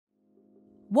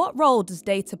What role does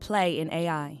data play in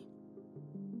AI?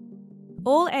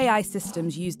 All AI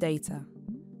systems use data.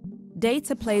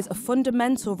 Data plays a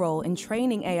fundamental role in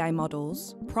training AI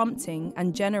models, prompting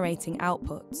and generating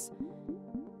outputs.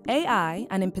 AI,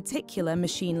 and in particular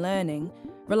machine learning,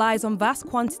 relies on vast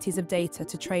quantities of data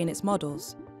to train its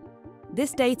models.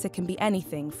 This data can be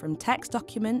anything from text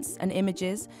documents and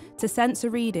images to sensor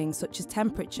readings such as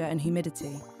temperature and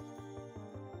humidity.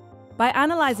 By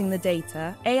analysing the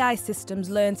data, AI systems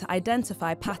learn to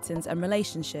identify patterns and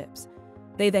relationships.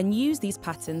 They then use these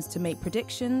patterns to make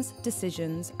predictions,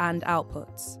 decisions, and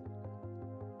outputs.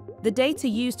 The data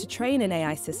used to train an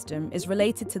AI system is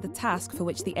related to the task for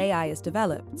which the AI is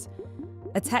developed.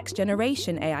 A text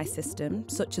generation AI system,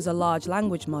 such as a large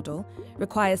language model,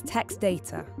 requires text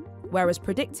data, whereas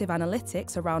predictive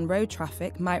analytics around road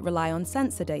traffic might rely on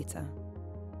sensor data.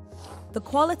 The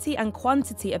quality and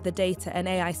quantity of the data an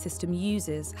AI system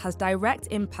uses has direct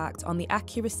impact on the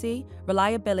accuracy,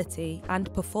 reliability,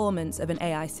 and performance of an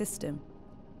AI system.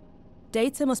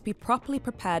 Data must be properly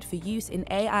prepared for use in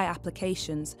AI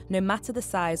applications, no matter the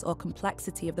size or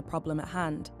complexity of the problem at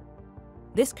hand.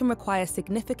 This can require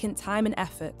significant time and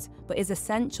effort, but is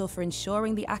essential for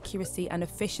ensuring the accuracy and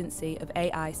efficiency of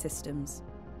AI systems.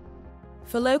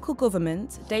 For local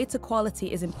government, data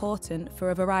quality is important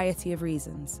for a variety of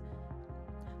reasons.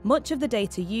 Much of the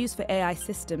data used for AI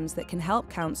systems that can help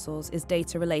councils is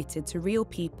data related to real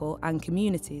people and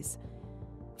communities.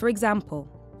 For example,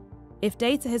 if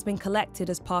data has been collected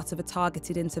as part of a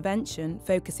targeted intervention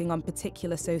focusing on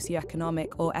particular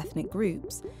socioeconomic or ethnic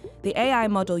groups, the AI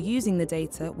model using the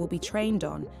data will be trained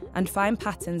on and find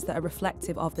patterns that are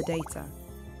reflective of the data.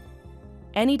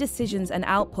 Any decisions and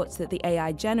outputs that the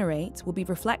AI generate will be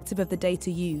reflective of the data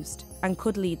used and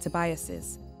could lead to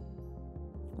biases.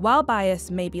 While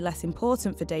bias may be less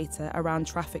important for data around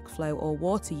traffic flow or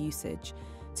water usage,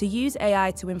 to use AI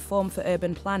to inform for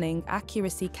urban planning,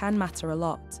 accuracy can matter a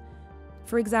lot.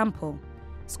 For example,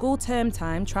 school term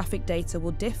time traffic data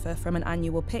will differ from an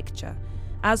annual picture,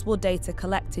 as will data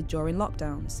collected during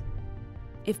lockdowns.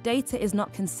 If data is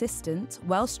not consistent,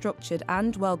 well-structured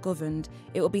and well-governed,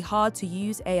 it will be hard to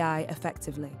use AI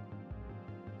effectively.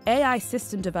 AI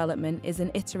system development is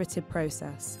an iterative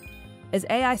process. As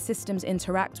AI systems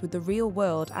interact with the real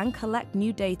world and collect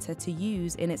new data to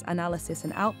use in its analysis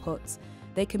and outputs,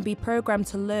 they can be programmed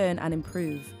to learn and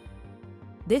improve.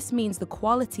 This means the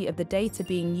quality of the data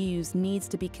being used needs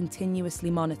to be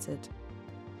continuously monitored.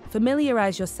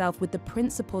 Familiarise yourself with the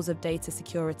principles of data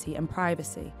security and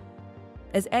privacy.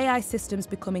 As AI systems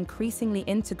become increasingly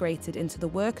integrated into the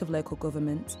work of local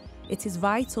government, it is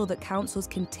vital that councils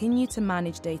continue to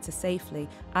manage data safely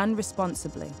and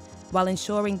responsibly, while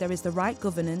ensuring there is the right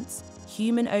governance,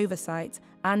 human oversight,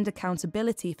 and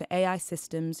accountability for AI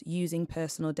systems using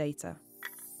personal data.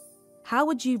 How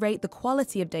would you rate the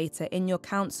quality of data in your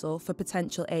council for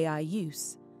potential AI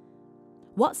use?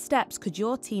 What steps could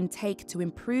your team take to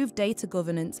improve data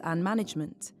governance and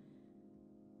management?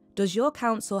 Does your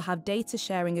council have data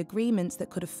sharing agreements that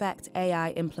could affect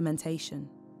AI implementation?